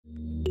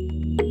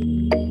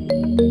Hey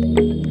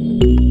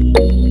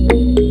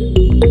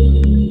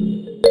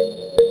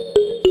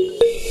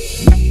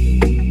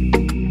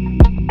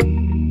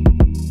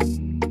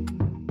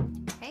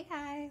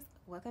guys,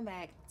 welcome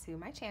back to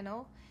my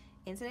channel.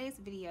 In today's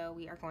video,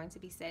 we are going to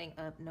be setting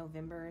up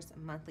November's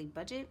monthly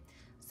budget.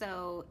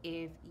 So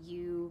if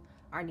you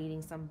are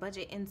needing some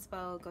budget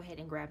inspo, go ahead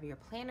and grab your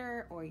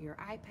planner or your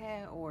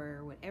iPad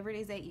or whatever it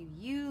is that you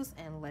use,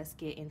 and let's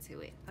get into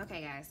it.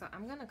 Okay guys, so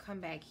I'm gonna come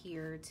back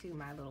here to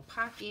my little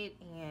pocket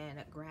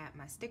and grab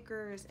my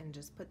stickers and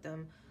just put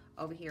them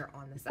over here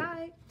on the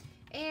side.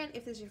 And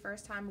if this is your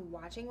first time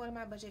watching one of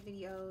my budget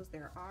videos,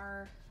 there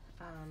are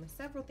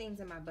several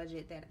things in my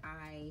budget that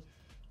I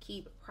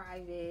keep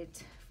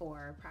private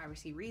for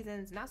privacy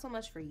reasons. Not so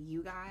much for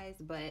you guys,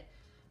 but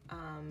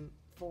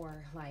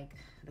for like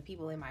the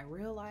people in my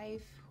real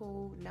life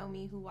who know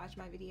me, who watch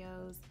my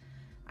videos.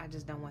 I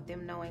just don't want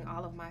them knowing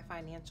all of my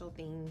financial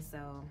things,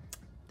 so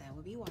that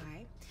would be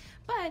why.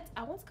 But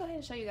I want to go ahead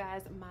and show you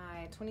guys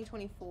my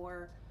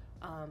 2024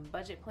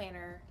 budget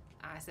planner.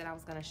 I said I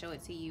was going to show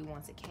it to you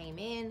once it came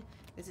in.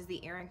 This is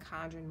the Erin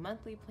Condren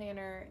monthly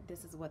planner.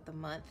 This is what the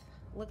month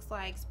looks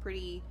like. It's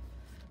pretty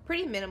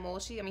minimal.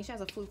 She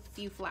has a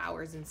few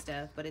flowers and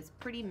stuff, but it's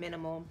pretty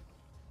minimal.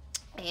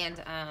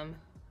 And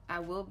I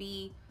will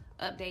be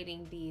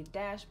updating the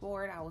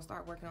dashboard. I will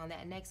start working on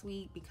that next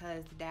week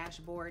because the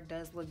dashboard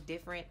does look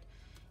different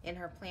in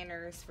her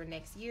planners for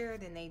next year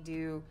than they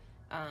do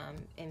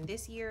in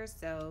this year.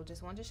 So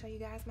just wanted to show you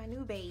guys my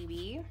new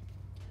baby.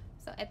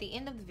 So at the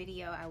end of the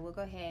video, I will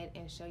go ahead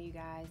and show you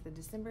guys the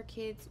December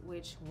kits,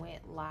 which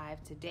went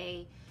live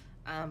today.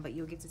 But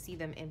you'll get to see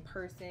them in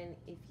person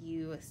if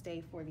you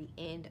stay for the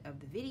end of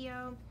the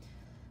video.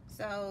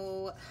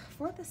 So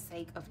for the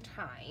sake of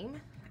time,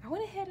 I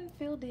went ahead and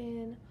filled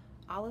in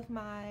all of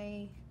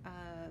my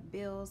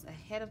bills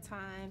ahead of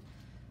time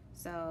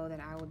so that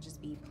I will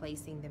just be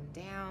placing them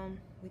down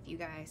with you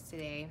guys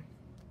today.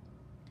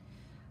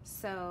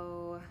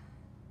 So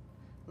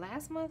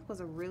last month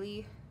was a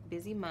really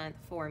busy month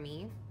for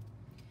me,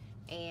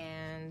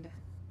 and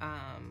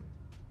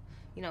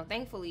you know,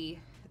 thankfully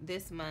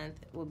this month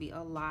will be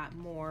a lot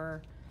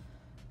more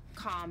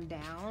calmed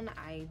down.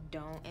 I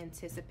don't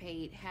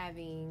anticipate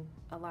having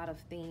a lot of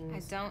things.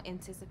 I don't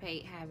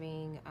anticipate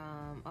having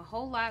a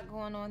whole lot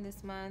going on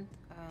this month.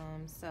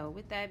 So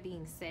with that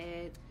being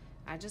said,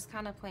 I just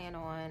kind of plan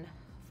on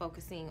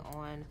focusing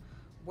on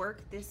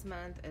work this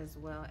month, as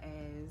well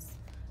as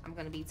I'm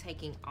going to be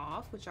taking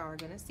off, which y'all are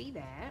going to see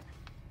that.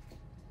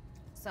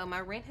 So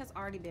my rent has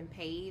already been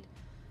paid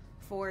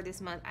for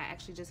this month. I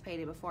actually just paid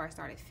it before I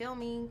started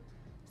filming.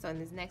 So in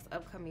this next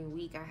upcoming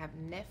week, I have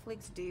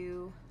Netflix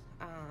due.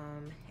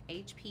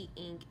 HP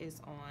Inc.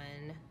 is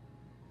on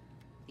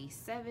the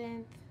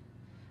 7th.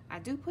 I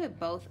do put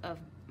both of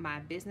my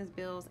business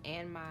bills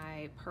and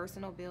my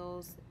personal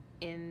bills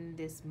in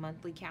this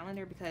monthly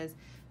calendar because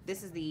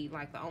this is the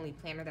only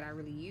planner that I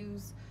really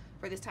use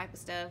for this type of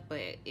stuff.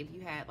 But if you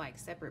had like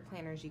separate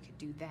planners, you could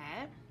do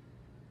that.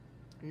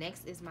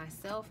 Next is my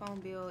cell phone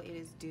bill. It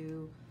is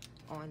due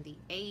on the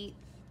 8th.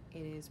 It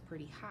is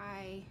pretty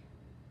high.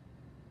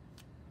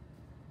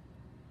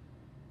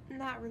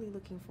 Not really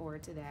looking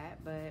forward to that,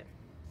 and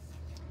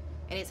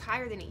it's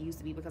higher than it used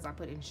to be because I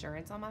put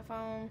insurance on my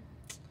phone.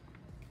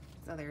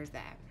 So there's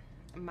that.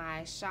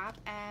 My shop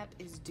app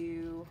is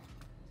due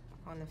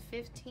on the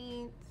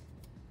 15th.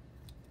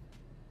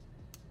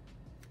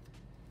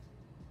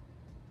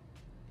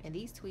 And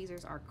these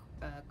tweezers are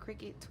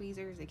Cricut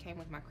tweezers. They came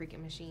with my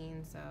Cricut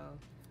machine, so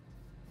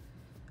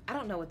I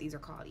don't know what these are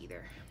called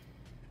either,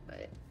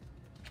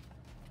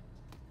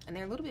 and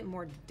they're a little bit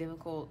more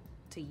difficult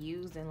to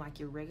use than like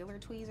your regular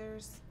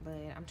tweezers, but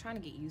I'm trying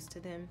to get used to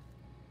them.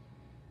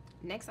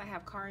 Next, I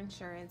have car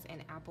insurance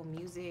and Apple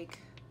Music,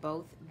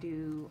 both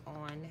due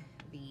on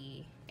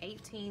the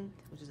 18th,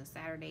 which is a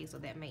Saturday, so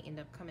that may end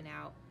up coming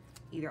out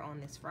either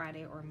on this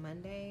Friday or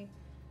Monday,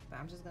 but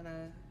I'm just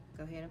gonna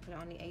go ahead and put it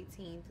on the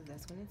 18th because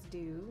that's when it's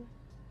due.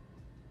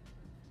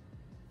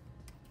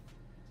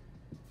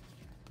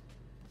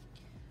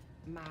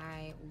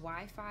 My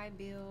Wi-Fi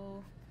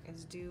bill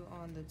is due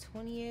on the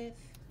 20th.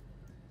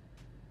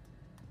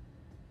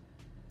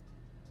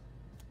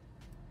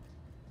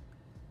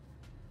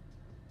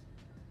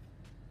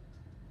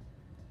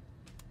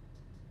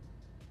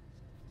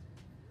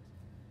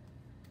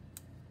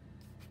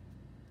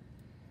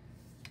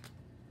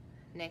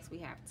 Next, we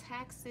have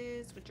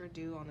taxes, which are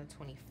due on the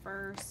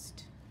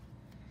 21st.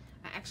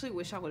 I actually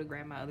wish I would have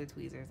grabbed my other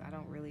tweezers. I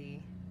don't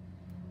really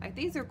like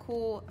these. Are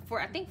cool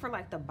for, I think for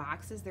like the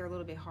boxes, they're a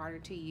little bit harder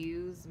to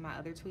use. My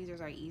other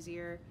tweezers are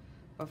easier,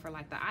 but for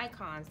like the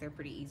icons, they're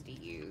pretty easy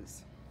to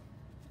use.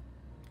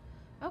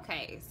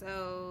 Okay,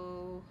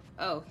 so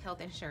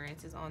health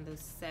insurance is on the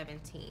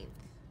 17th.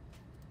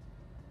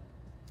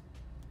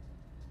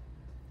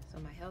 So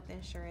my health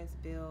insurance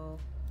bill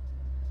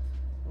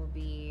will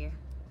be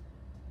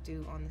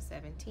due on the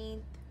 17th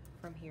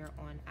from here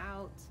on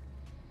out.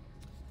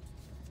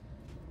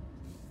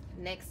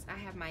 Next, I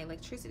have my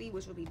electricity,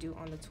 which will be due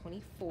on the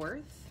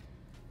 24th.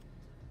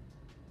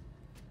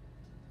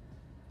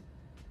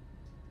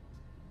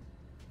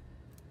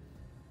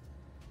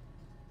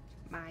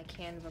 My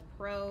Canva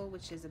Pro,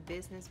 which is a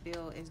business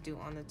bill, is due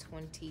on the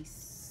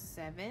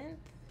 27th.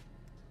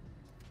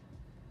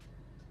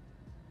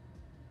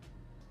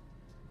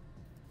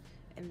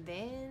 And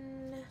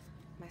then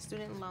my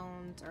student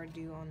loans are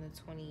due on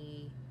the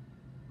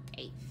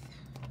 28th.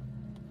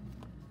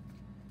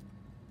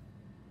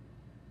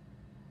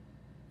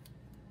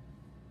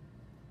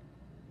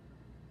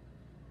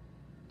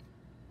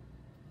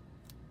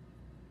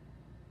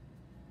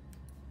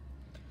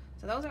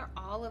 So those are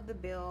all of the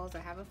bills. I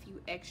have a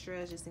few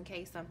extras just in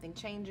case something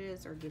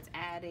changes or gets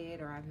added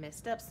or I've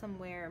messed up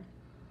somewhere.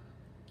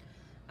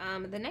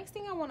 The next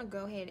thing I want to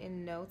go ahead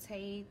and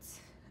notate,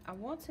 I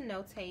want to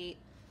notate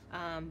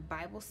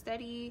Bible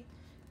study,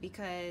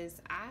 because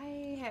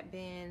I have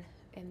been,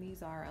 and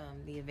these are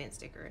the event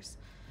stickers,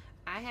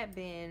 I have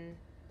been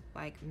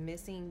like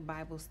missing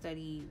Bible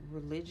study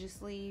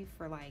religiously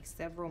for like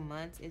several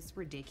months. It's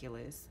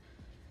ridiculous.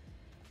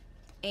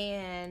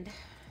 And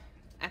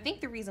I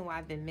think the reason why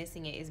I've been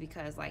missing it is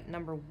because, like,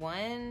 number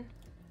one,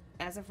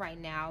 as of right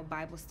now,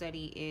 Bible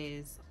study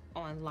is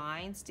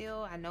online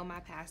still. I know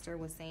my pastor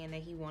was saying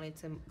that he wanted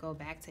to go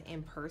back to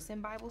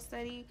in-person Bible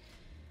study,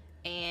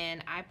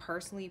 and I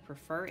personally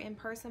prefer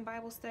in-person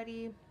Bible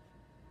study.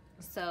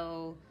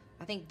 So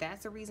I think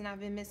that's the reason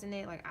I've been missing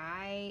it. Like,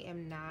 I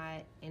am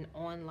not an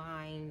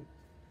online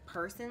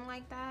person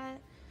like that.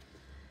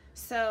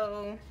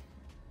 So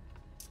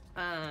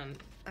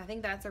I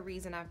think that's a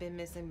reason I've been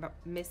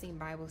missing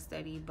Bible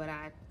study. But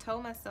I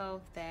told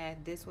myself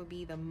that this would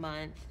be the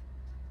month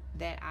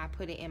that I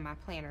put it in my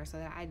planner so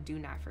that I do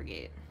not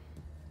forget.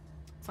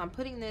 So I'm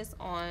putting this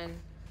on,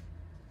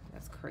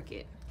 that's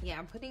crooked. Yeah,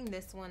 I'm putting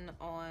this one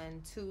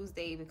on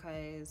Tuesday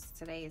because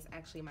today is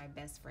actually my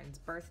best friend's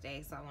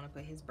birthday. So I want to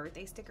put his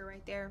birthday sticker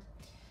right there.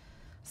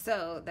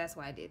 So that's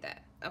why I did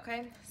that.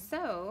 Okay,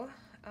 so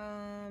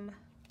I'm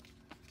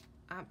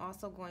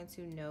also going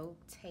to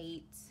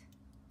notate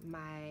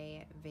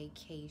my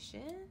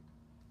vacation.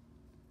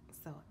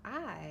 So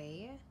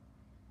I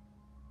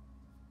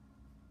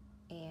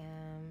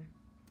am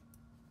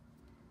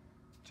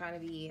trying to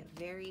be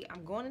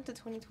I'm going into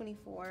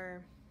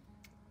 2024,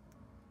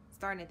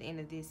 starting at the end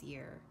of this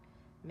year,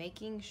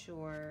 making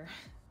sure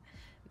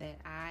that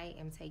I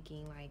am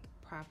taking like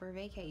proper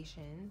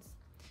vacations.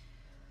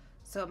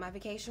 So my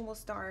vacation will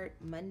start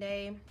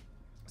Monday.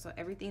 So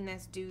everything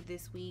that's due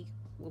this week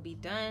will be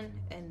done,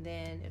 and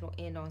then it'll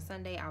end on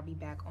Sunday. I'll be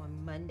back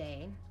on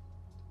Monday.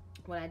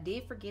 What I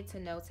did forget to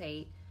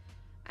notate,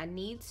 I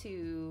need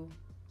to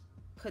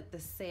put the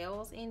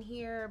sales in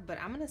here, but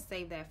I'm gonna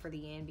save that for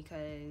the end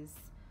because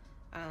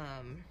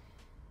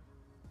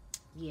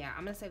yeah,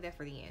 I'm gonna save that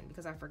for the end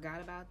because I forgot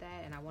about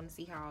that, and I want to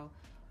see how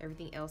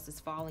everything else is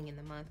falling in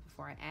the month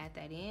before I add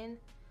that in.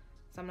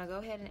 So I'm gonna go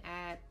ahead and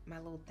add my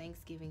little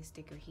Thanksgiving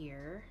sticker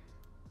here.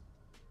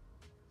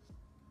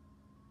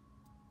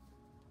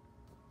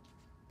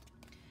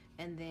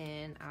 And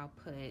then I'll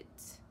put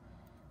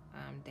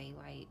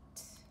daylight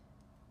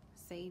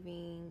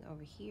saving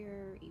over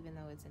here, even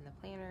though it's in the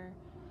planner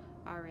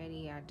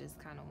already. I just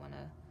kind of want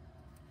to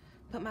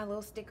put my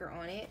little sticker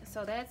on it.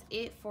 So that's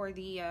it for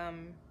the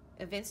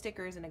event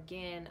stickers. And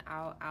again,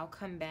 I'll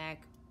come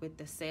back with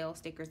the sale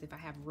stickers if I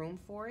have room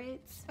for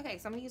it. Okay,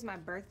 so I'm gonna use my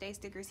birthday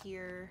stickers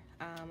here.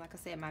 Like I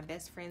said, my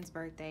best friend's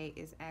birthday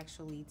is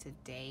actually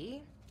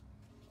today.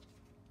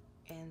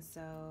 And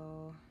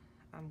so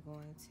I'm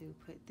going to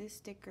put this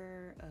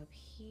sticker up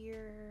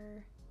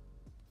here.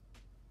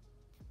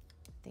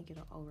 I think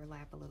it'll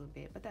overlap a little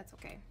bit, but that's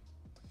okay.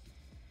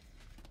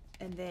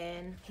 And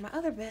then my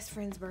other best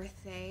friend's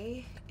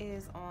birthday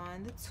is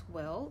on the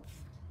 12th.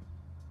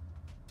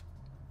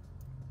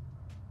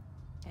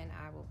 And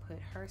I will put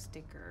her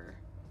sticker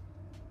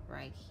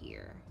right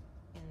here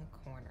in the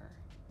corner.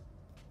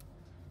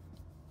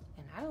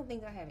 And I don't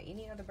think I have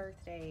any other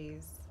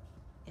birthdays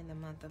in the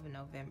month of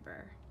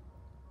November.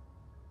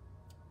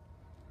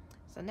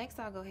 So next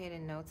I'll go ahead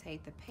and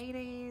notate the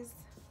paydays.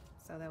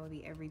 So that would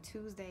be every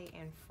Tuesday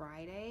and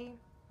Friday.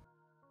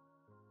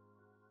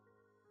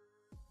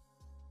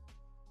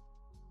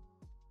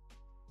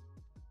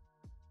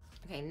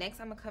 Okay,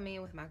 next I'm gonna come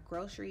in with my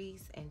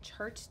groceries and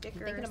church stickers.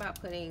 I'm thinking about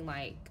putting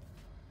like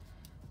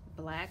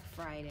Black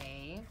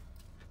Friday,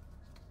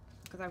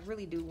 because I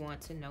really do want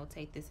to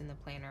notate this in the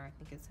planner. I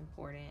think it's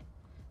important.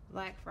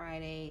 Black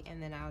Friday,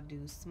 and then I'll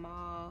do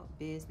Small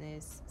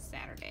Business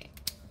Saturday.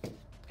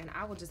 And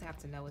I will just have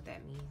to know what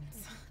that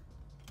means.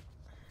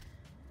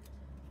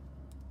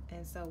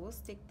 And so we'll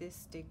stick this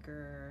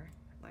sticker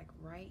like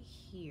right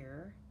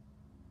here.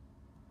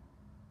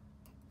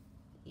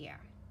 Yeah.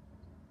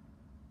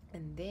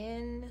 And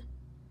then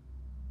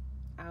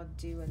I'll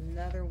do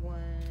another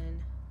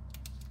one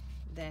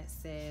that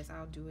says,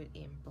 I'll do it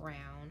in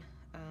brown,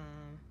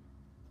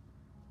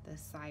 the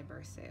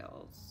cyber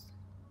sales.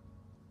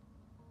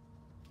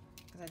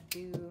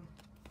 Because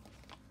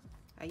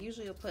I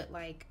usually will put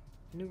like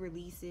new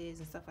releases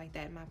and stuff like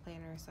that in my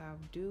planner, so I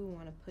do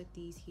want to put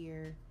these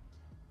here,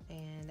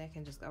 and that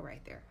can just go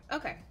right there.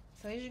 Okay,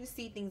 so as you can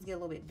see, things get a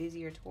little bit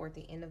busier toward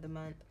the end of the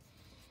month.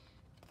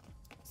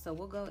 So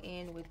we'll go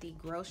in with the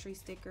grocery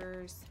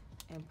stickers,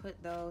 and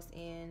put those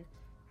in.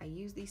 I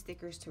use these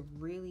stickers to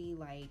really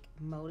like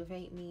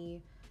motivate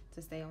me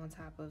to stay on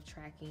top of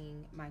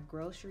tracking my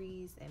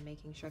groceries and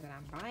making sure that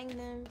I'm buying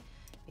them,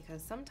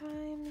 because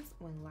sometimes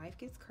when life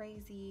gets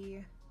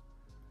crazy,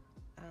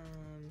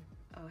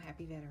 oh,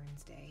 happy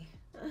Veterans Day.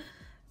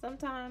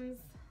 Sometimes,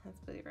 let's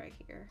put it right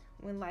here.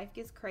 When life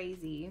gets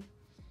crazy,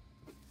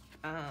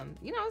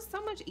 you know, it's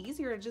so much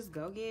easier to just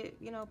go get,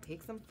 you know,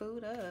 pick some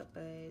food up.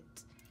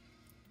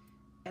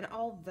 And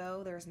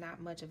although there's not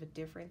much of a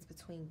difference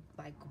between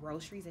like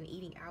groceries and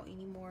eating out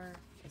anymore,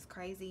 it's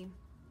crazy,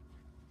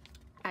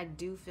 I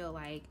do feel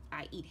like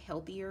I eat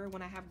healthier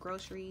when I have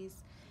groceries,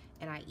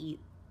 and I eat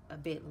a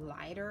bit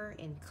lighter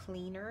and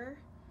cleaner,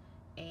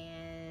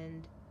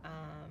 and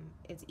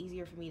it's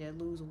easier for me to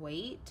lose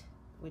weight,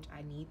 which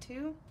I need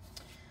to,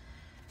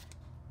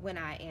 when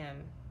I am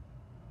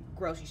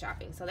grocery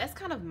shopping. So that's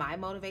kind of my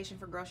motivation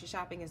for grocery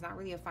shopping. It's not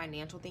really a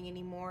financial thing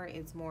anymore.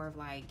 It's more of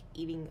like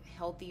eating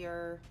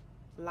healthier,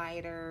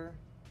 lighter,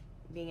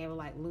 being able to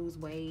like lose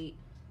weight,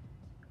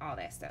 all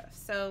that stuff.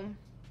 So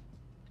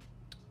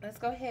let's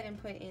go ahead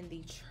and put in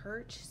the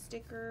church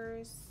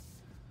stickers.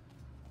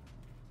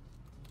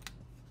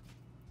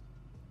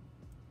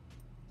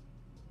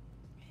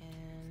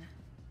 And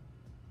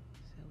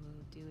so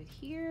we'll do it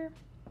here.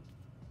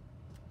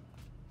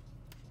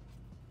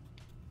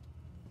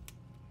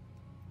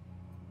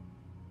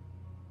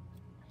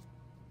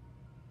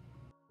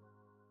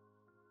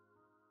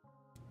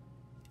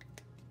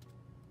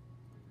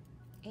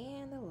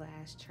 And the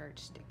last church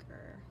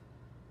sticker.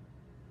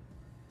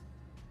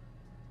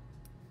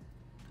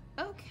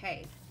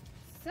 Okay,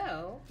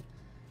 so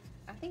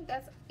I think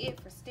that's it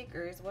for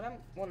stickers. Well,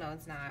 no,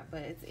 it's not,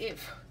 but it's it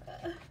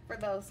for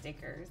those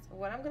stickers.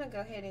 What I'm gonna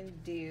go ahead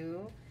and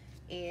do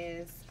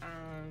is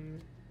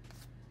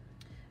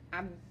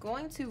I'm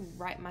going to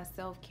write my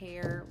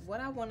self-care. What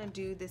I want to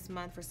do this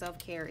month for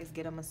self-care is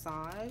get a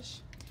massage.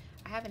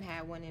 I haven't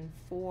had one in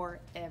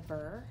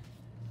forever.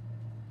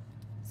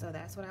 So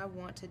that's what I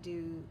want to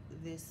do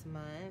this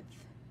month.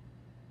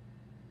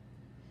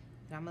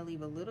 And I'm gonna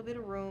leave a little bit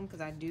of room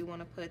because I do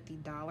want to put the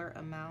dollar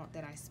amount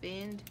that I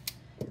spend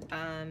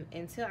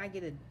until I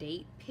get a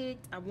date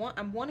picked.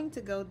 I'm wanting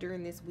to go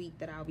during this week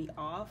that I'll be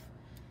off,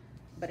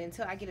 but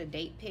until I get a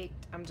date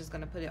picked, I'm just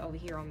gonna put it over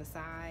here on the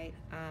side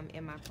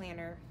in my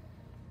planner.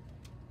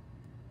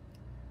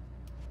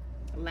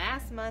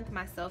 Last month,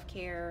 my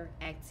self-care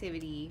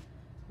activity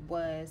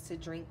was to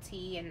drink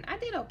tea, and I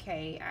did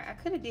okay. I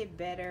could have did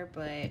better,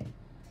 but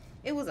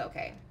it was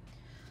okay.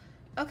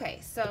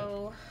 Okay,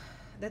 so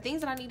the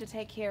things that I need to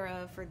take care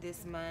of for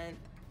this month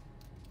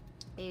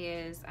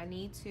is I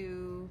need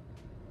to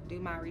do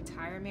my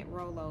retirement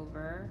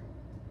rollover.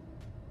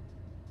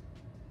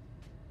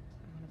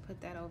 I'm gonna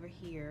put that over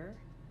here,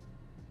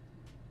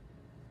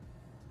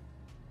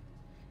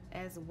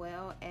 as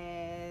well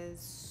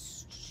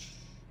as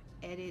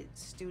edit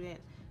student.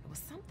 It was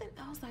something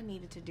else I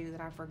needed to do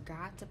that I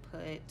forgot to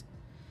put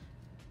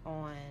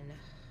on.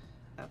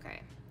 Okay,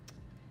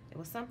 it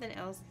was something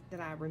else that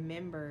I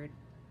remembered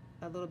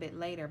a little bit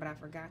later, but I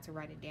forgot to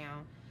write it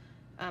down.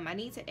 I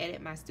need to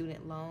edit my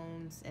student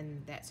loans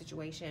and that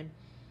situation.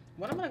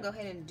 What I'm gonna go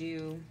ahead and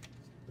do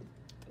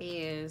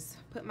is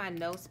put my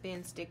no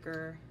spend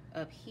sticker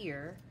up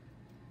here,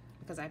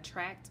 because I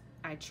track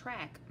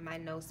my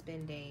no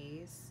spend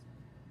days.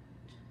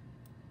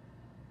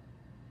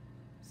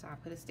 So I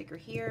put a sticker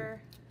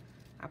here,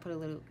 I put a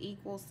little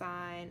equal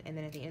sign, and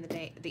then at the end of the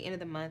day, at the end of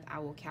the month, I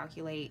will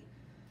calculate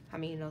how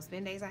many no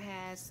spend days I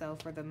had. So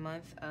for the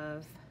month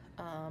of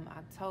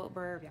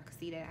October, y'all can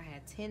see that I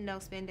had 10 no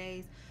spend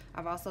days.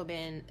 I've also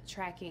been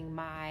tracking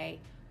my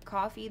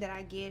coffee that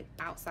I get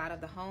outside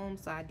of the home.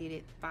 So I did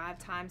it 5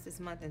 times this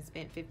month and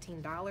spent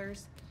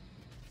 $15.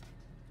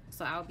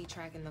 So I'll be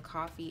tracking the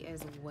coffee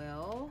as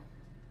well.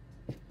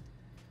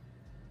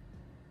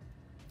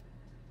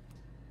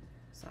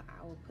 So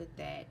I will put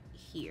that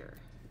here.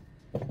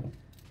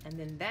 And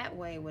then that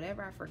way,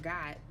 whatever I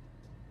forgot,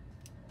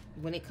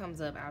 when it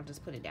comes up, I'll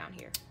just put it down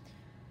here.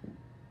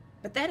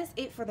 But that is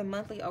it for the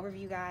monthly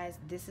overview, guys.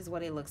 This is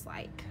what it looks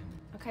like.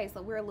 Okay,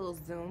 so we're a little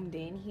zoomed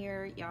in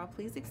here. Y'all,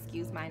 please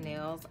excuse my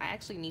nails. I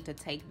actually need to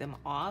take them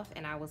off,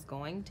 and I was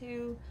going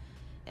to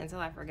until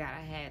I forgot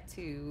I had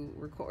to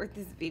record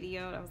this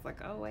video. And I was like,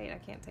 oh wait, I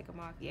can't take them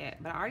off yet.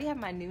 But I already have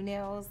my new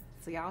nails,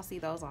 so y'all see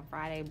those on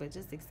Friday, but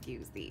just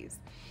excuse these.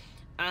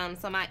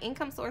 So my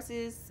income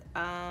sources,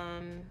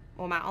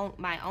 well,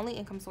 my only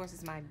income source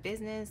is my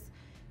business,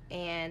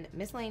 and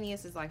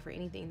miscellaneous is like for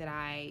anything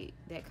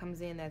that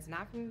comes in that's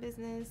not from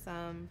business.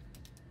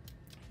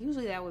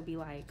 Usually that would be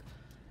like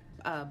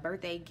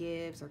birthday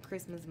gifts or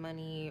Christmas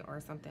money or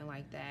something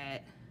like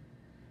that,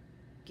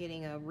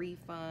 getting a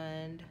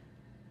refund,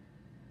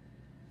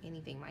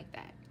 anything like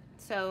that.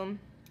 So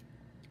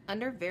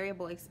under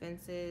variable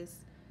expenses,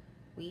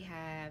 we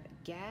have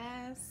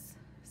gas,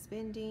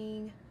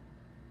 spending,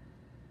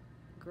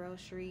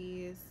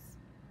 groceries,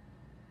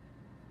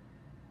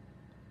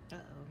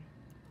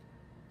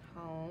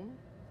 home,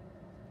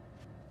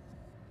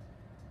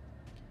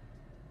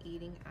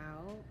 eating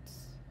out,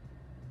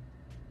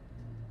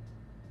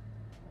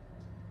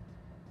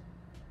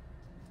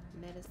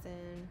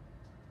 medicine,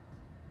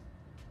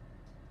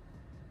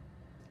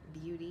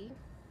 beauty,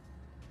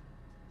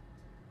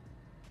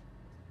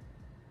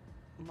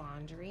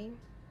 laundry,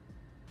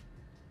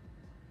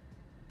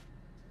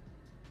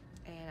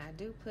 and I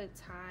do put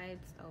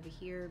tithes over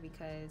here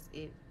because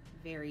it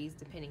varies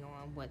depending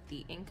on what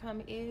the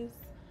income is.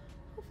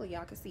 Hopefully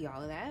y'all can see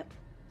all of that.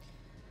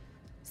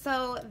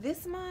 So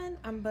this month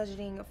I'm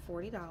budgeting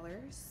 $40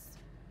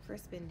 for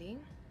spending,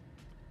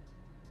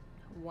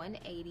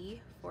 $180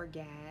 for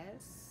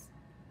gas,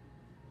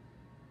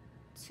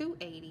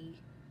 $280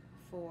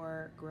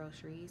 for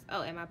groceries.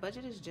 Oh, and my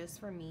budget is just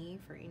for me,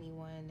 for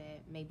anyone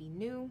that may be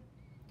new.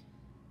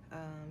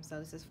 So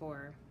this is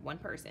for one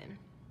person.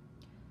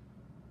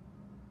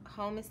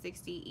 Home is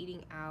 $60,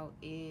 eating out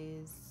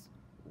is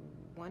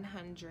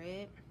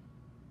 $100,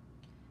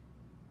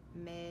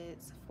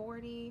 meds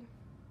 $40,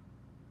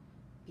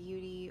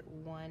 beauty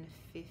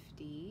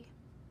 $150.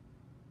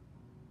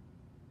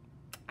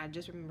 I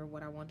just remember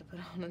what I want to put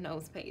on the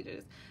nose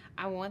pages.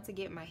 I want to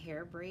get my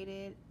hair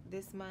braided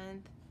this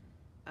month.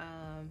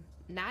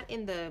 Not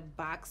in the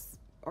box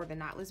or the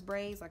knotless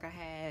braids like I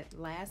had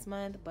last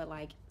month, but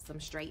like some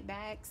straight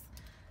backs.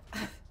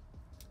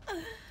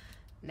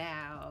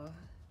 Now,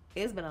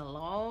 it's been a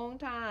long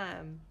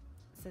time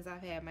since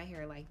I've had my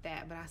hair like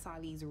that, but I saw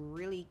these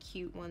really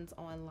cute ones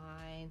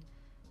online.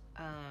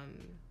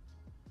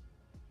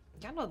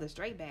 Y'all know the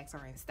straight backs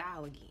are in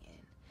style again.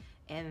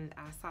 And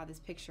I saw this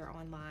picture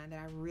online that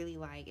I really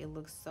like. It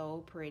looks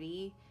so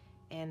pretty.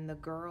 And the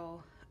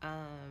girl,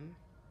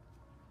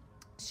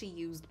 she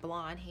used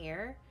blonde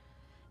hair.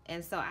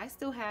 And so I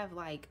still have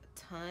like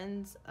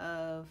tons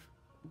of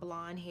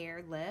blonde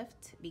hair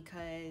left,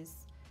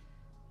 because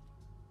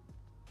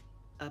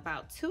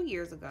about 2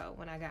 years ago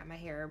when I got my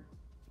hair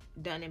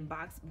done in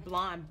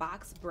blonde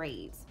box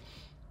braids,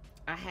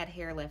 I had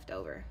hair left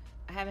over.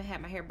 I haven't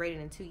had my hair braided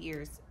in 2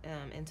 years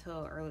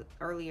until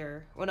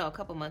a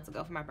couple months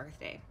ago for my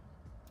birthday.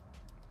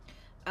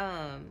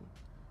 So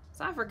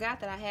I forgot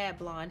that I had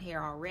blonde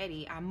hair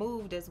already. I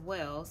moved as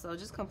well, so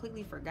just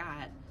completely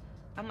forgot.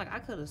 I'm like, I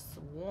could have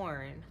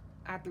sworn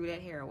I threw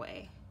that hair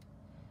away,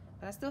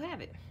 but I still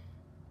have it.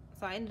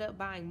 So I ended up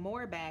buying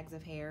more bags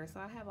of hair, so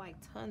I have like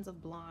tons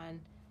of blonde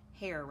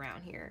hair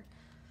around here.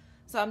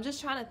 So I'm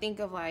just trying to think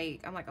of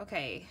like, I'm like,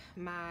 okay,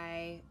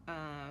 my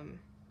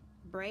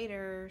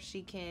braider,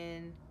 she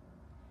can,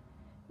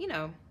 you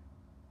know,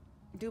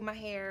 do my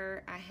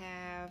hair. I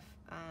have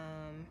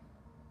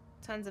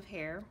tons of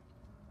hair,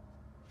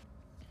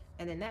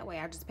 and then that way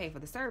I just pay for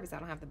the service. I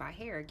don't have to buy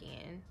hair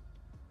again.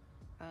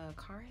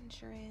 Car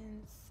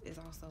insurance is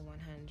also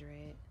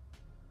 $100.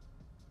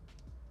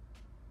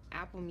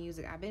 Apple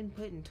Music, I've been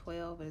putting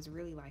 12, but it's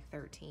really like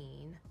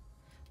 13.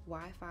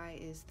 Wi-Fi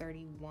is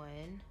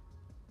 31.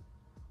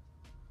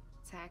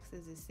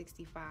 Taxes is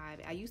 65.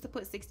 I used to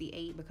put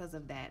 68 because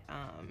of that.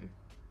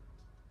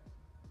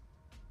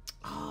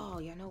 Oh,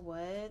 you know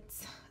what?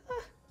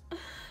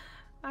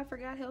 I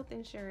forgot health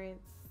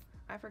insurance.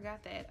 I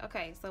forgot that.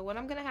 Okay, so what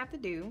I'm gonna have to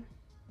do,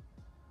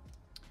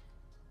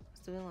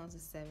 student loans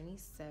is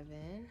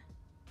 77.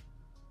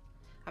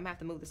 I'm gonna have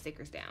to move the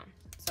stickers down.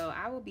 So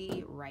I will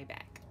be right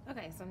back.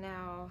 Okay, so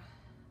now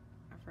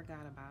I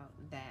forgot about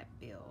that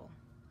bill.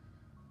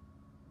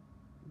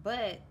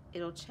 But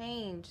it'll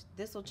change.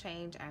 This will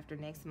change after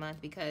next month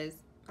because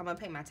I'm gonna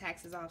pay my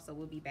taxes off. So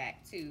we'll be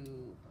back to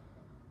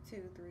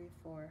 2, 3,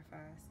 4, 5,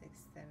 6,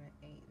 7,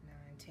 8, 9,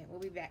 10.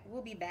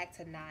 We'll be back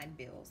to 9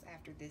 bills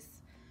after this.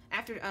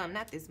 After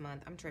not this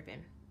month. I'm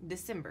tripping.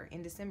 December.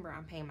 In December,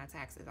 I'm paying my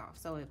taxes off.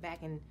 So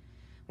when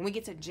we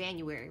get to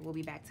January, we'll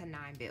be back to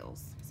 9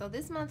 bills. So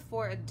this month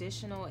for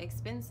additional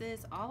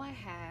expenses, all I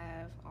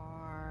have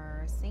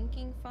are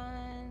sinking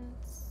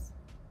funds.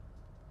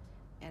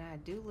 And I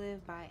do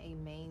live by a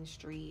main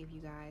street. If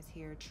you guys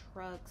hear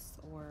trucks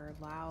or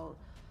loud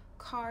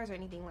cars or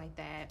anything like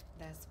that,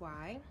 that's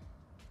why.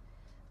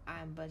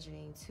 I'm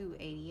budgeting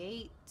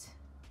 $288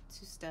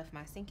 to stuff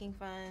my sinking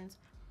funds.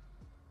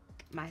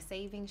 My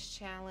savings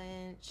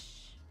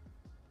challenge.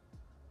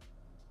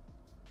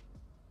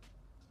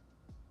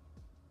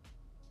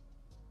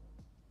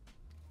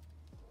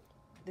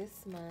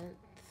 This month,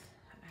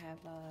 I have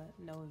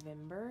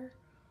November.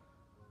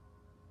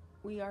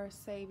 We are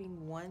saving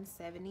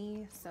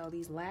 $170. So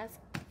these last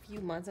few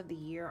months of the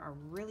year are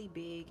really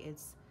big.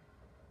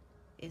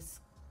 It's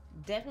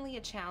definitely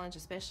a challenge,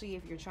 especially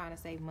if you're trying to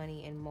save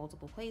money in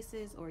multiple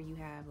places or you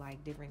have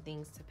like different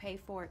things to pay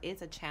for.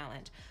 It's a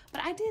challenge,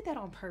 but I did that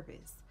on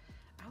purpose.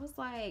 I was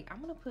like,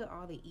 I'm gonna put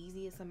all the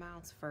easiest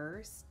amounts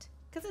first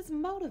because it's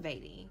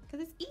motivating, because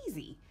it's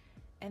easy.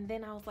 And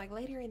then I was like,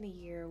 later in the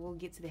year, we'll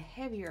get to the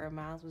heavier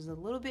amounts, which is a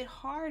little bit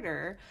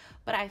harder.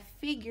 But I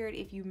figured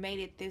if you made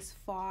it this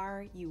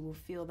far, you will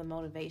feel the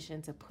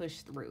motivation to push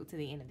through to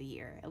the end of the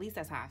year. At least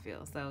that's how I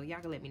feel. So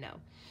y'all can let me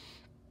know.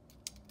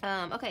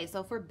 Okay,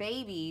 so for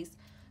babies,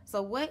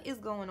 so what is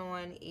going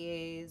on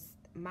is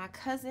my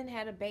cousin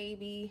had a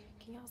baby.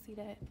 Can y'all see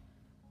that?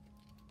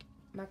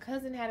 My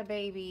cousin had a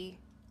baby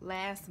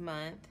last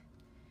month,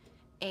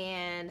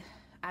 and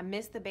I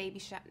missed the baby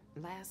shot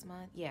last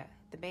month. Yeah,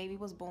 the baby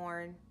was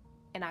born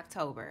in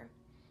October.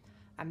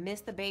 I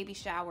missed the baby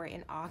shower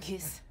in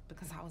August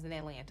because I was in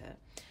Atlanta.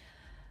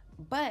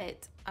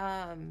 But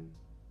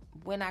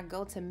when I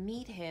go to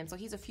meet him, so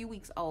he's a few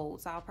weeks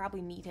old, so I'll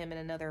probably meet him in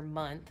another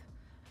month,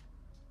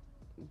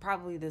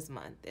 probably this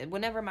month.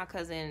 Whenever my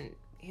cousin,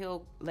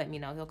 he'll let me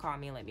know. He'll call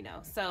me and let me know.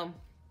 So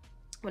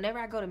whenever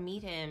I go to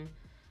meet him,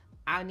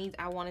 I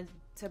wanted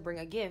to bring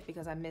a gift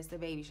because I missed the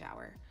baby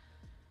shower.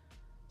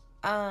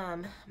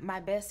 My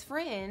best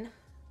friend,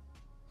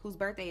 whose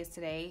birthday is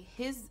today,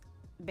 his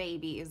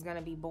baby is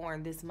gonna be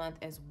born this month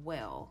as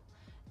well,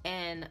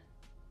 and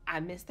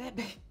I missed that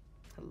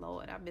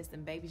Lord, I missed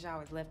them baby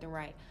showers left and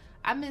right.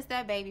 I missed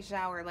that baby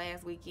shower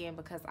last weekend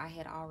because I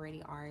had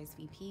already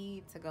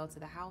RSVP'd to go to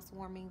the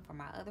housewarming for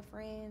my other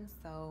friends.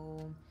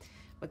 So,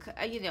 because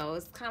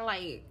it's kind of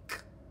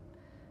like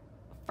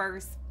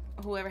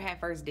whoever had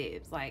first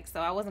dibs. Like, so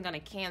I wasn't gonna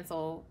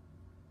cancel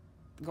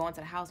going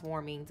to the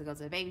housewarming to go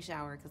to the baby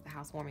shower because the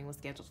housewarming was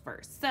scheduled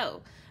first.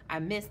 So I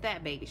missed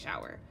that baby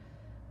shower.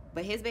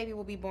 But his baby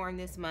will be born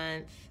this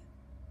month,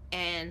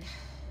 and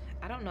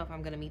I don't know if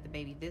I'm gonna meet the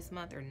baby this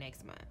month or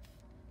next month.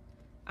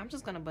 I'm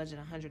just gonna budget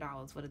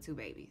 $100 for the 2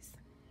 babies.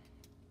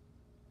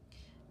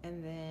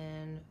 And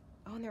then,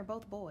 oh, and they're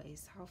both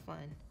boys. How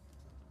fun.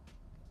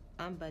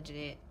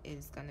 Unbudgeted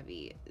is gonna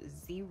be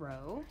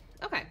 0.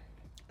 Okay,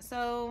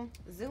 so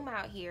zoom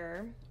out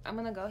here. I'm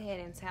gonna go ahead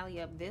and tally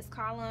up this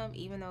column,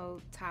 even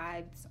though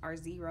tithes are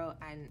 0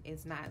 and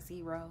it's not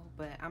 0,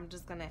 but I'm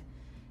just gonna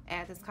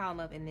add this column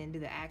up and then do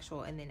the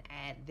actual and then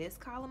add this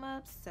column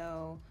up.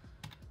 So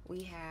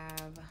we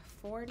have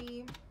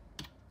 40.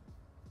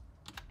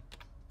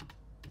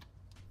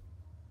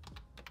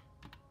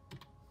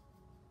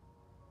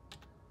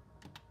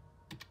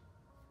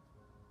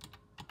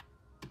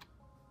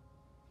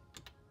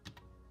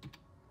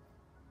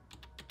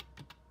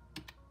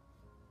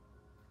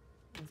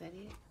 Is that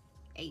it?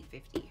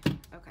 850.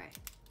 Okay.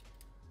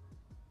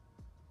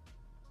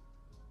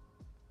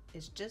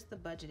 It's just the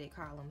budgeted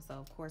column, so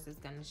of course it's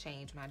going to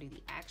change when I do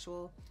the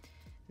actual.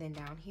 Then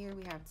down here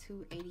we have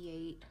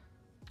 288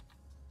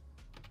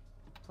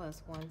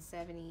 plus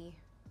 170,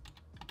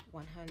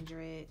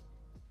 100,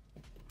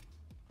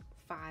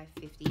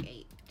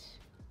 558.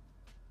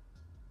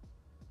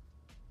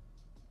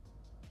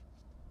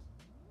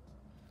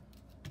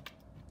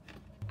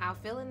 I'll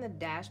fill in the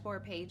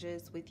dashboard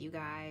pages with you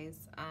guys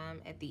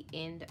at the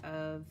end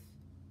of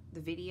the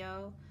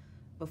video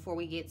before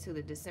we get to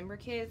the December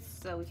kits,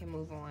 so we can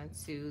move on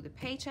to the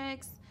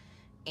paychecks.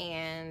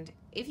 And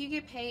if you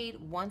get paid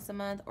once a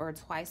month or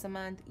twice a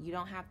month, you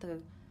don't have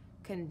to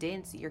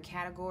condense your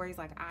categories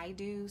like I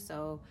do.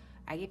 So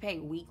I get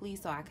paid weekly,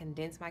 so I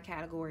condense my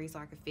categories so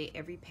I can fit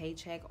every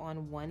paycheck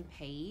on one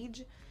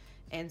page.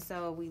 And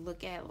so we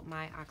look at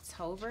my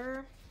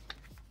October,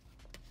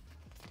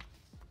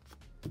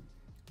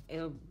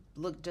 it'll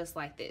look just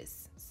like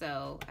this.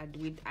 So I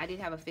did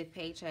have a 5th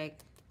paycheck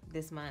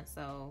this month,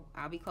 so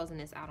I'll be closing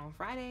this out on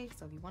Friday.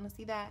 So if you want to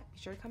see that,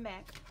 be sure to come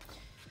back.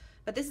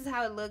 But this is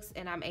how it looks,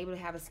 and I'm able to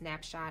have a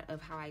snapshot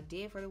of how I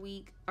did for the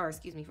week, or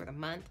excuse me, for the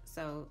month.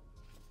 So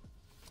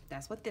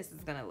that's what this is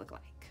gonna look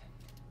like.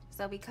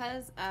 So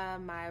because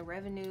my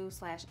revenue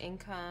 /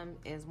 income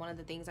is one of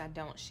the things I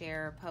don't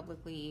share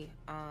publicly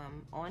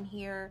on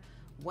here,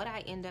 what I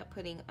end up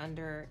putting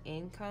under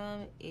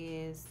income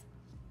is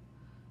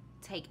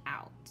take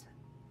out.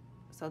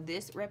 So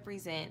this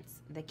represents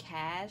the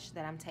cash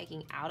that I'm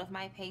taking out of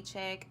my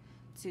paycheck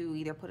to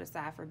either put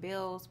aside for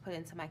bills, put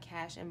into my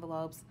cash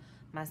envelopes,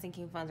 my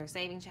sinking funds or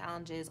saving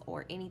challenges,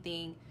 or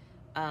anything,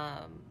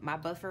 my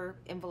buffer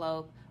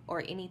envelope,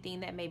 or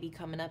anything that may be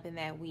coming up in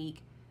that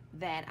week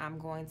that I'm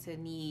going to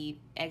need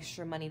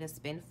extra money to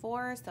spend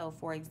for. So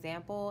for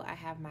example, I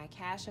have my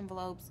cash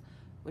envelopes,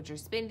 which are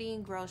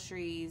spending,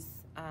 groceries,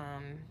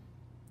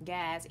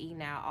 gas,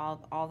 eating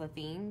out, all the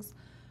things.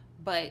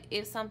 But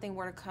if something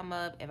were to come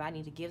up, if I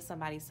need to give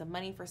somebody some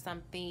money for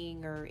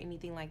something or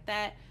anything like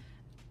that,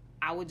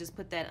 I would just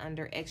put that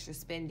under extra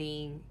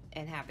spending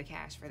and have the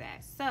cash for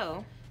that.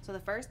 So the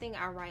first thing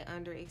I write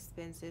under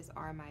expenses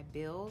are my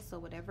bills. So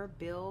whatever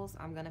bills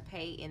I'm gonna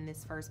pay in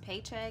this first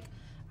paycheck,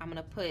 I'm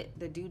gonna put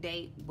the due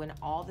date when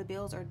all the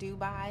bills are due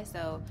by.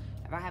 So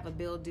if I have a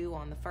bill due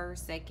on the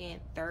 1st, 2nd,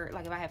 3rd,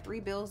 like if I have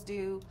 3 bills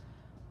due,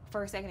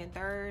 1st, 2nd, and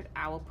 3rd,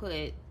 I will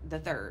put the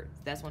 3rd.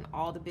 That's when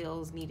all the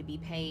bills need to be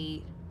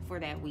paid for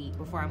that week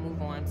before I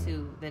move on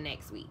to the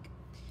next week.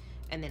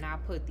 And then I'll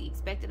put the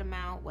expected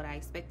amount, what I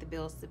expect the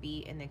bills to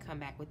be, and then come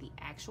back with the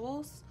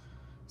actuals.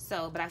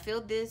 So, but I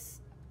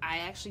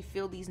actually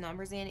fill these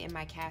numbers in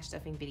my cash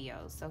stuffing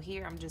videos. So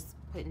here I'm just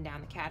putting down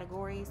the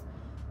categories.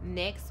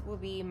 Next will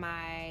be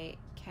my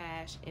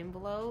cash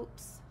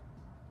envelopes.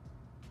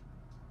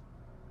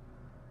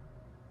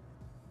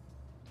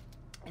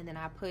 And then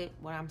I put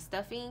what I'm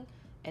stuffing,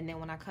 and then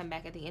when I come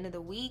back at the end of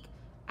the week,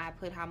 I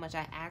put how much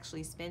I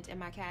actually spent in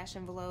my cash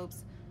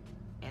envelopes.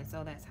 And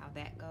so that's how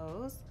that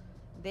goes.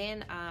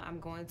 Then I'm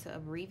going to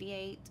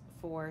abbreviate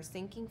for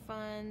sinking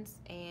funds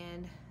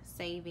and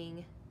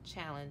saving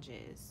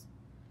challenges.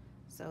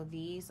 So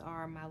these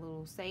are my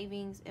little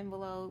savings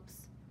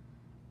envelopes.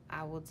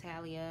 I will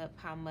tally up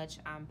how much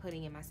I'm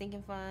putting in my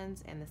sinking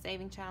funds and the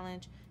saving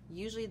challenge.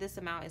 Usually this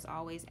amount is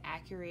always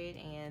accurate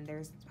and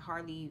there's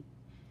hardly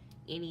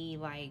any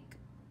like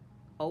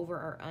over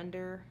or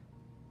under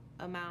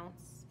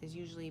amounts. It's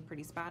usually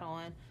pretty spot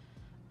on.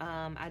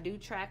 I do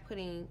track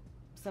putting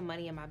some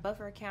money in my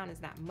buffer account.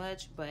 It's not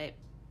much, but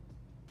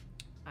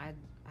I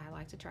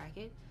like to track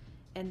it.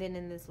 And then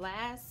in this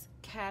last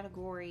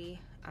category,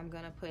 I'm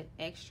gonna put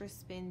extra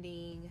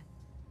spending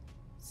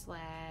 /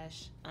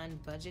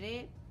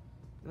 unbudgeted,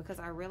 because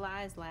I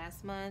realized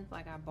last month,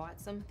 like, I bought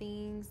some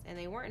things and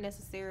they weren't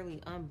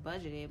necessarily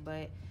unbudgeted,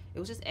 but it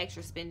was just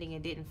extra spending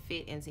and didn't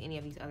fit into any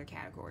of these other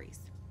categories.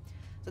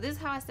 So this is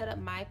how I set up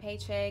my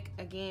paycheck.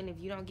 Again, if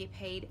you don't get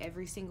paid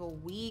every single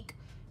week,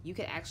 you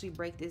can actually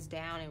break this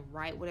down and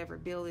write whatever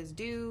bill is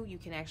due. You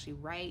can actually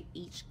write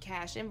each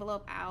cash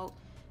envelope out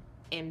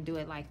and do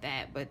it like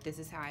that, but this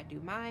is how I do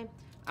mine.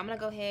 I'm gonna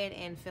go ahead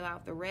and fill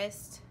out the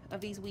rest of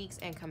these weeks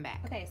and come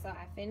back. Okay, so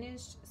I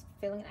finished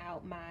filling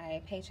out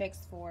my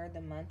paychecks for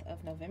the month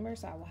of November,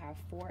 so I will have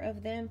 4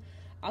 of them.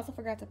 I also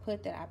forgot to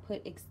put that I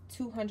put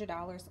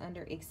 $200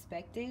 under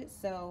expected.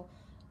 So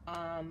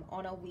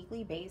on a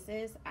weekly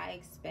basis, I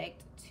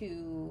expect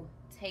to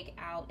take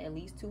out at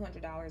least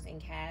 $200 in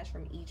cash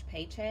from each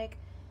paycheck,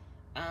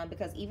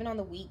 because even on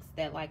the weeks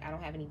that like I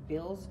don't have any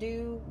bills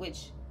due,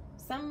 which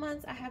some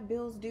months I have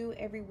bills due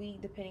every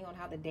week depending on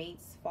how the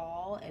dates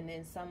fall, and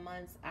then some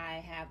months I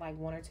have like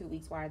 1 or 2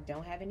 weeks where I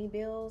don't have any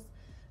bills.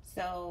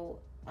 So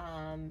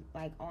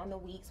like on the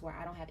weeks where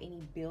I don't have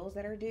any bills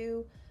that are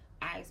due,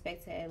 I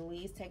expect to at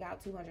least take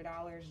out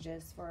 $200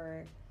 just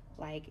for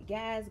like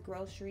gas,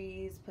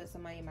 groceries, put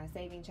some money in my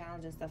saving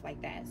challenge and stuff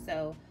like that.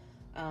 So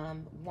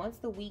once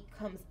the week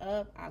comes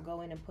up, I'll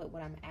go in and put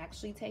what I'm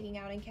actually taking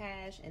out in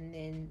cash and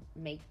then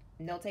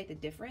notate the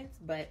difference.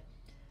 But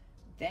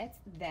that's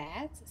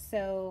that.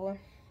 So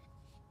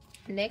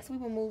next we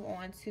will move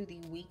on to the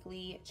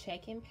weekly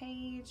check-in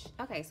page.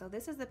 Okay, so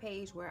this is the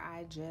page where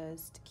I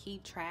just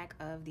keep track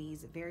of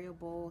these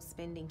variable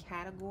spending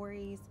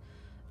categories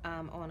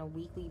on a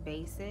weekly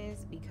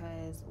basis,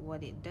 because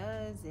what it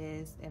does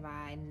is if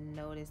I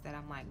notice that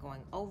I'm like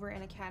going over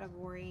in a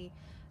category,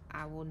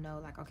 I will know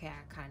like, okay,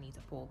 I kind of need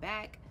to pull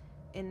back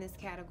in this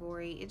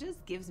category. It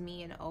just gives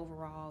me an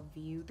overall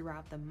view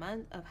throughout the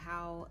month of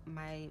how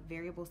my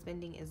variable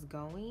spending is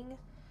going.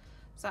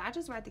 So I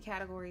just write the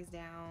categories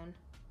down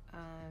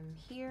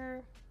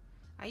here.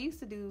 I used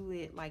to do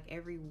it like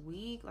every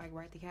week, like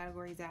write the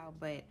categories out,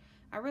 but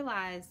I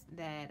realized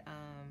that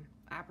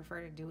I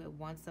prefer to do it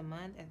once a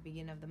month at the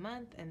beginning of the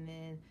month, and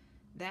then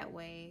that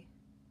way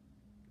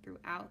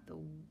throughout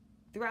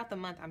the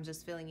month I'm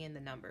just filling in the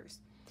numbers.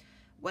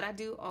 What I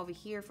do over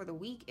here for the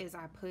week is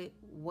I put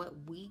what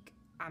week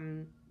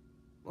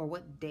or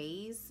what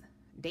dates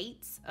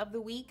of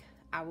the week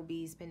I will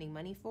be spending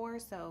money for.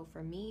 So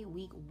for me,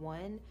 week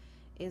 1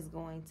 is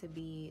going to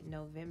be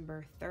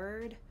November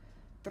 3rd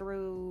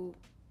through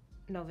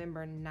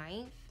November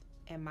 9th,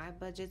 and my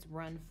budgets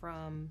run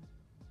from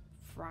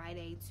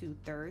Friday to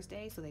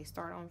Thursday. So they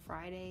start on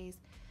Fridays,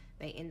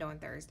 they end on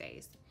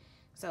Thursdays.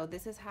 So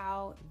this is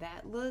how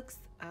that looks.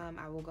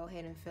 I will go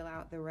ahead and fill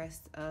out the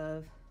rest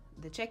of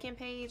the check-in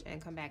page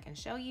and come back and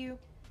show you.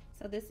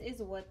 So this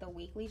is what the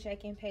weekly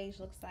check-in page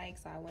looks like.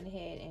 So I went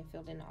ahead and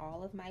filled in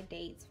all of my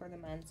dates for the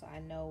month, so I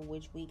know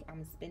which week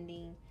I'm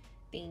spending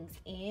things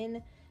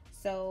in.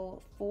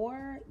 So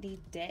for the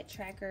debt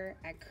tracker,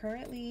 I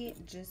currently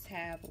just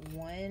have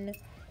 1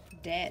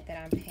 debt that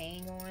I'm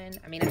paying on.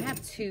 I mean, I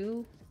have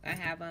 2. I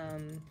have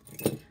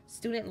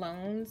student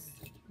loans,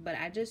 but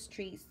I just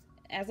treat,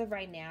 as of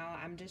right now,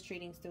 I'm just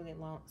treating student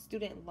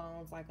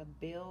loans like a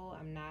bill.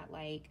 I'm not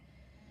like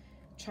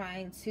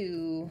trying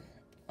to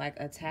like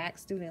attack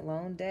student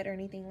loan debt or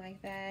anything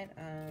like that.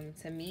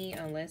 To me,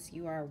 unless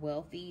you are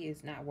wealthy,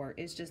 it's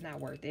just not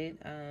worth it.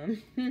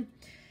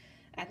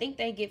 I think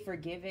they get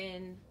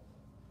forgiven,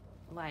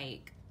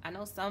 like, I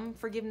know some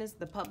forgiveness,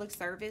 the public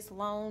service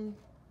loan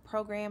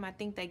program, I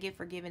think they get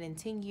forgiven in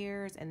 10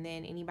 years, and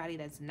then anybody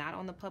that's not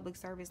on the public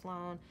service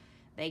loan,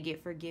 they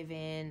get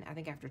forgiven, I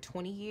think, after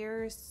 20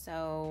 years.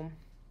 So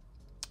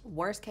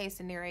worst case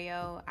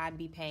scenario, I'd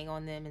be paying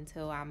on them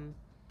until I'm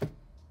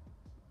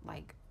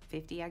like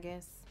 50, I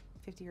guess,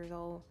 50 years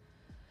old,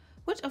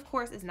 which of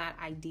course is not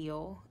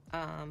ideal.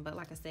 But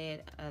like I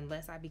said,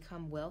 unless I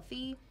become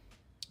wealthy,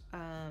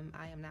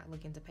 I am not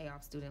looking to pay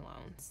off student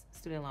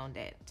loan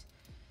debt.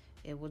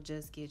 It will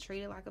just get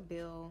treated like a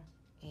bill,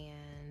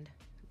 and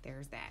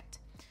there's that.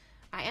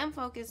 I am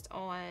focused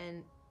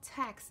on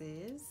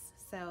taxes.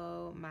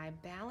 So my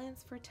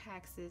balance for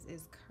taxes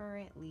is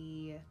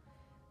currently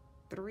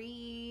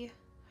 $371.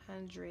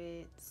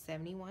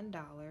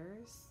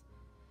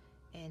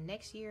 And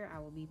next year I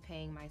will be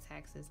paying my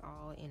taxes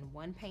all in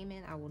one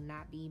payment. I will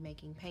not be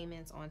making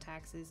payments on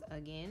taxes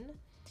again.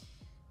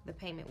 The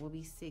payment will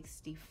be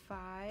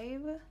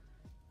 $65.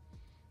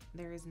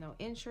 There is no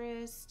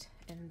interest.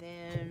 And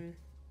then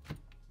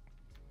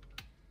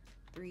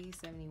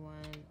 371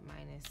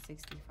 minus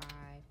 65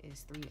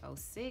 is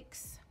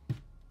 306.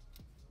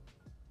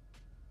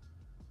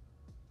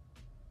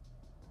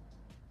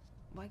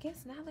 well, I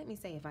guess not, let me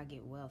say if I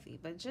get wealthy,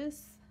 but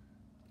just,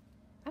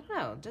 I don't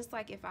know, just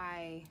like if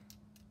I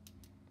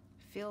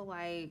feel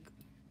like,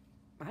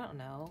 I don't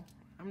know,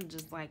 I'm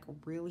just like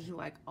really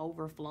like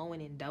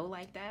overflowing in dough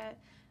like that,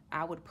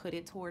 I would put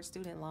it towards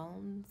student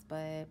loans.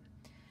 But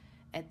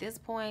at this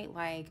point,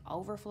 like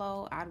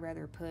overflow, I'd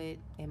rather put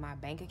in my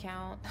bank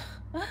account.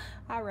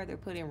 I'd rather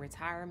put in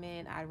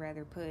retirement. I'd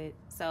rather put,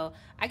 so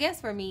I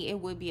guess for me, it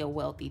would be a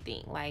wealthy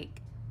thing.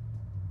 Like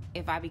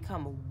if I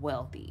become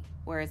wealthy,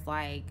 where it's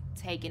like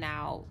taking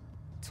out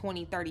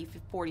 20, 30,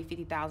 40,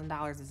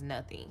 $50,000 is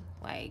nothing.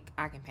 Like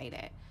I can pay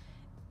that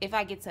if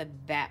I get to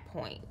that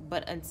point.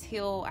 But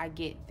until I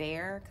get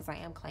there, because I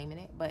am claiming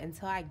it, but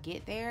until I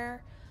get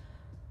there,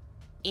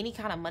 any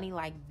kind of money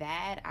like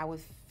that, I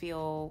would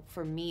feel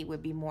for me it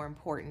would be more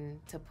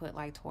important to put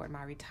like toward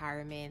my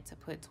retirement, to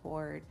put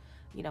toward,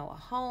 you know, a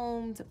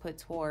home, to put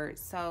toward.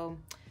 So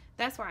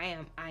that's where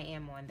I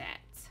am on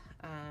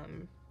that.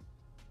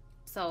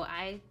 So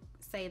I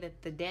say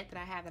that the debt that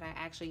I have that I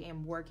actually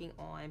am working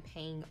on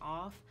paying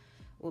off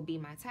will be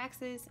my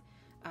taxes.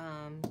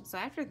 So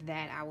after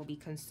that, I will be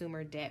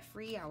consumer debt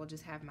free. I will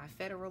just have my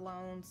federal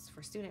loans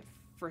for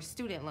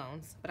student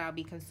loans, but I'll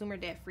be consumer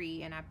debt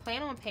free, and I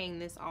plan on paying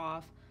this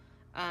off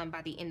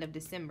by the end of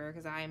December,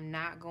 because I am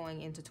not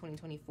going into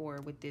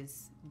 2024 with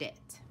this debt.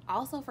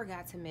 Also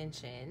forgot to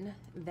mention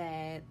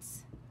that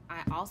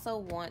I also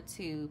want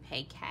to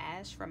pay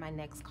cash for my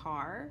next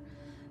car.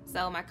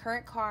 So my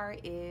current car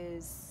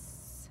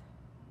is,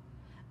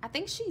 I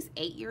think she's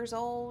 8 years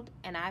old,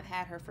 and I've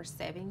had her for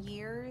 7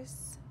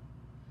 years.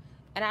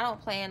 And I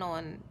don't plan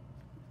on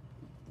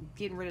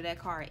getting rid of that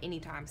car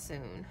anytime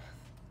soon.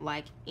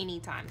 Like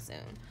anytime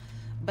soon.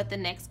 But the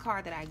next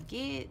car that I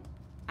get,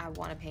 I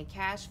want to pay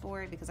cash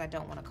for it because I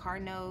don't want a car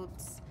note.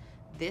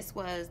 This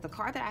was the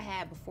car that I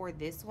had before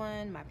this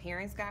one, my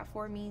parents got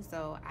for me,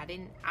 so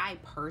I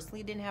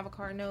personally didn't have a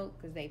car note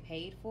because they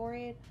paid for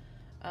it.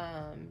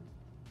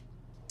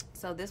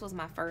 So this was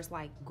my first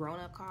like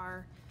grown-up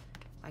car,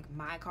 like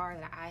my car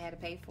that I had to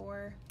pay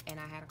for, and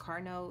I had a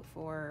car note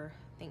for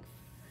I think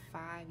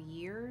 5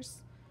 years.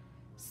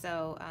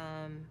 So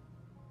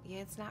yeah,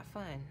 it's not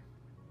fun.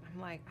 I'm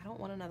like, I don't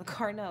want another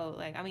car note.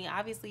 Like, I mean,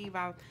 obviously if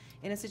I'm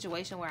in a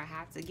situation where I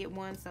have to get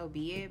one, so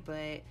be it,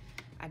 but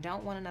I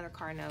don't want another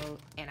car note,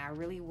 and I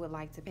really would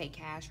like to pay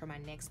cash for my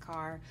next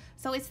car.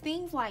 So it's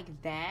things like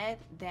that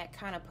that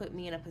kind of put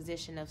me in a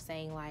position of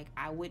saying like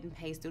I wouldn't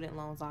pay student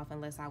loans off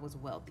unless I was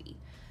wealthy,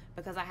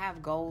 because I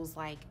have goals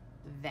like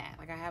that.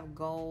 Like I have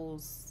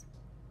goals,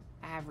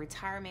 I have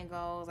retirement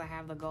goals, I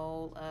have the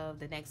goal of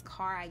the next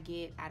car I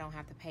get, I don't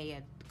have to pay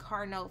a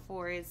car note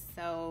for it.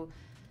 So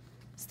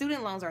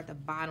student loans are at the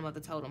bottom of the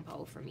totem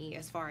pole for me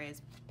as far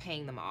as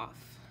paying them off.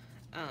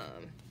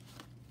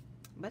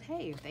 But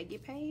hey, if they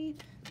get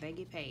paid, they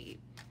get paid.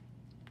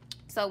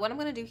 So what I'm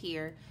gonna do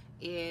here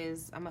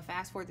is I'm gonna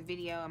fast forward the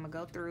video. I'm gonna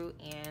go through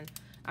and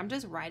I'm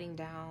just writing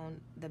down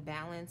the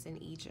balance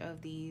in each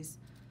of these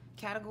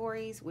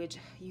categories, which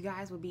you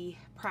guys would be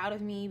proud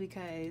of me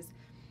because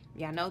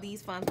yeah, I know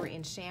these funds were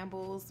in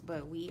shambles,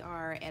 but we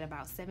are at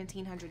about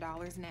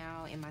 $1,700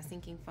 now in my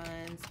sinking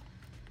funds.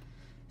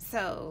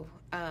 So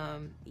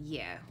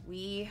yeah,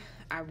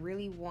 I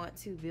really want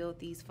to build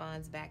these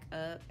funds back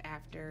up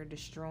after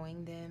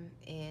destroying them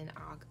in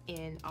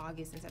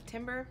August and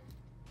September.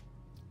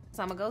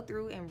 So I'm gonna go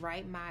through and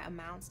write my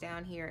amounts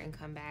down here and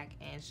come back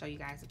and show you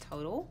guys the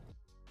total.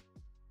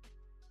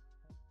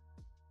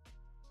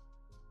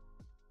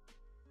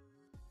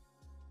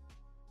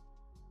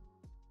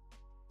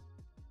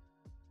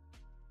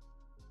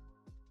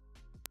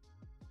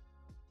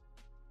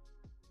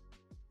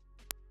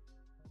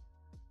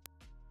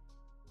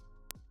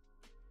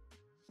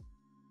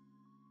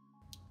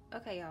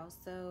 Okay, y'all,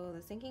 so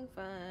the sinking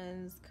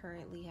funds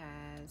currently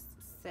has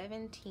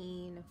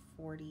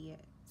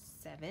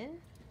 1747.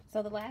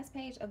 So the last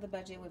page of the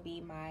budget would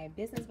be my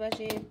business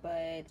budget,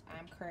 but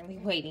I'm currently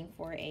waiting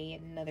for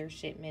another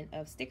shipment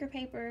of sticker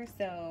paper.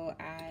 So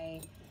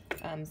I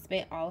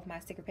spent all of my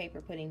sticker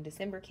paper putting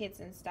December kits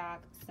in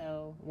stock.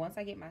 So once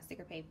I get my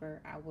sticker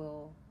paper, I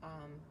will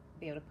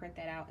be able to print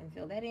that out and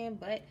fill that in,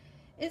 but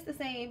it's the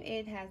same,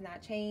 it has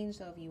not changed.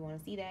 So if you want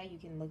to see that, you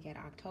can look at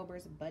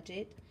October's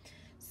budget.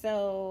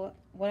 So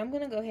what I'm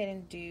gonna go ahead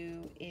and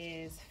do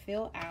is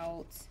fill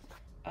out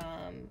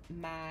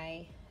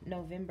my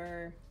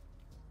November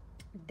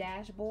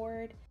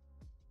dashboard.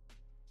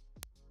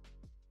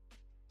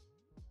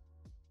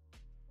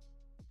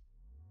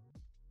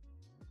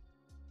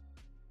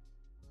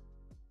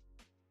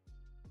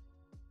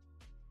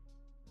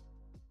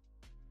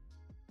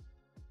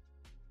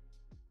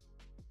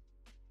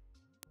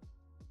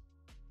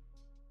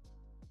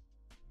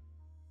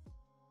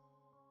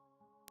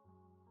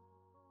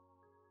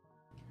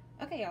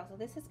 Okay, y'all, so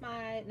this is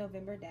my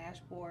November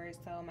dashboard.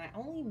 So my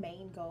only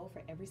main goal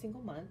for every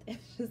single month is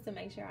just to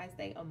make sure I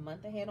stay a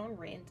month ahead on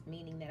rent,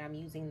 meaning that I'm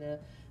using the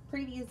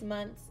previous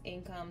month's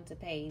income to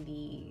pay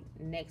the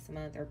next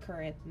month or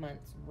current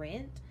month's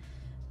rent.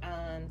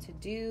 to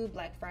do.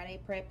 Black Friday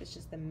prep is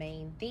just the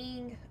main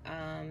thing,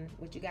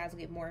 which you guys will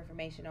get more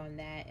information on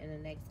that in the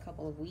next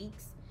couple of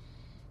weeks.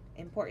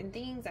 Important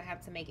things: I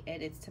have to make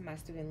edits to my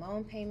student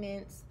loan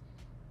payments.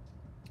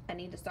 I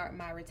need to start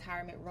my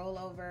retirement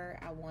rollover.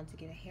 I want to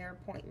get a hair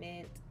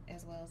appointment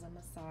as well as a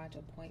massage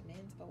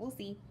appointment, but we'll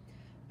see.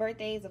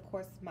 Birthdays, of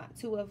course, my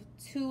two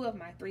of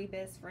my 3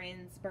 best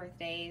friends'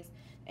 birthdays,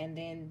 and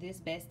then this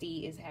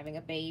bestie is having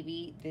a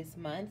baby this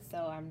month,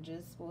 so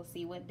we'll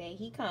see what day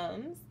he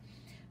comes.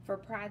 For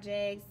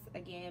projects,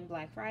 again,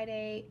 Black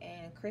Friday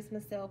and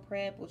Christmas sale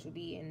prep, which will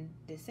be in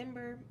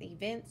December.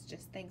 Events,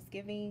 just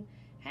Thanksgiving.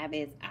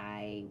 Habits,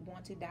 I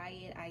want to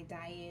diet. I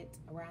diet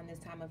around this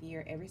time of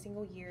year every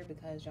single year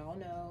because y'all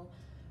know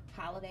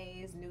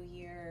holidays, New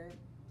Year,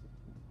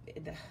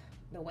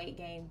 the weight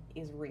gain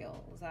is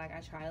real. It's like I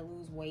try to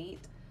lose weight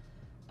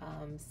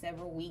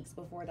several weeks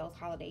before those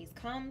holidays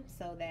come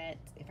so that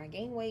if I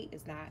gain weight,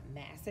 it's not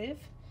massive.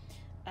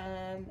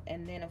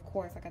 And then of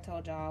course, like I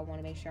told y'all, I want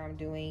to make sure I'm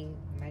doing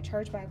my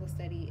church Bible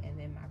study and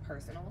then my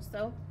personal.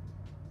 So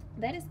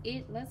that is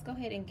it. Let's go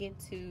ahead and get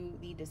to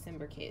the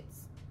December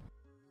kits.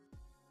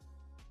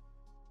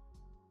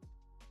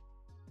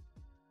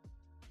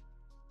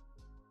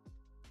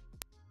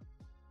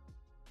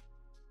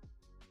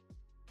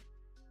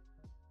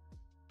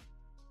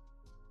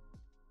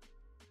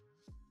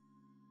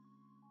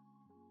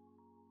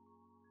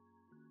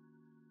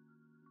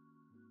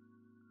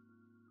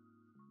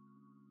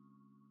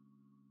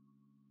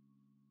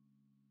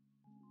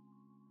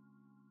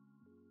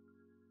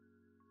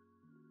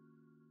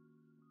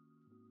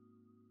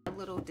 A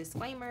little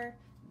disclaimer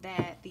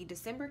that the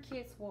December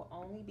kits will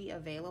only be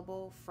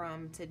available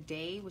from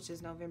today, which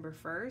is November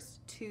 1st,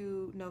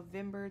 to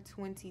November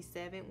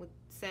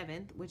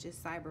 27th, which is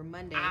Cyber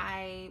Monday.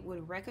 I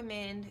would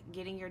recommend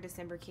getting your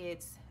December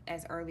kits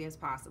as early as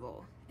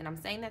possible. And I'm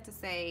saying that to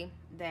say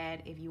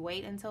that if you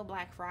wait until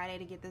Black Friday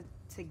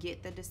to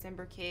get the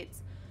December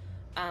kits,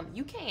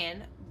 you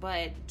can,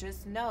 but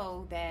just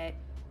know that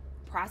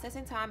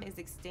processing time is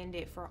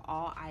extended for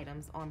all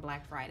items on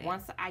Black Friday.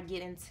 Once I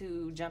get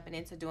into jumping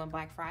into doing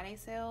Black Friday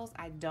sales,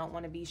 I don't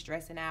want to be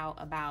stressing out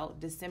about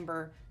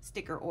December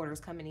sticker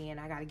orders coming in.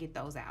 I got to get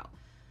those out.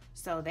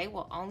 So they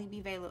will only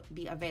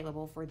be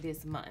available for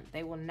this month.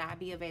 They will not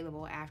be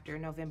available after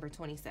November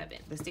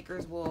 27th. The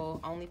stickers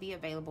will only be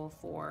available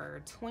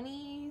for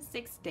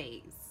 26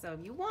 days. So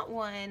if you want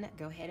one,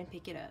 go ahead and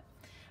pick it up.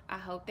 I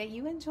hope that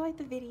you enjoyed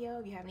the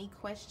video. If you have any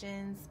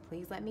questions,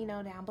 please let me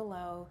know down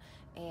below.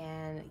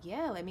 And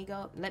yeah, let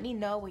me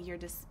know what your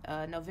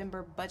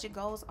November budget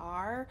goals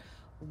are.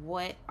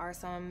 What are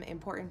some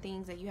important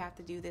things that you have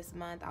to do this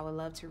month? I would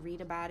love to read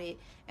about it.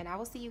 And I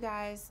will see you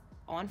guys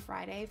on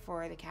Friday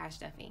for the cash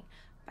stuffing.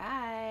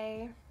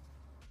 Bye.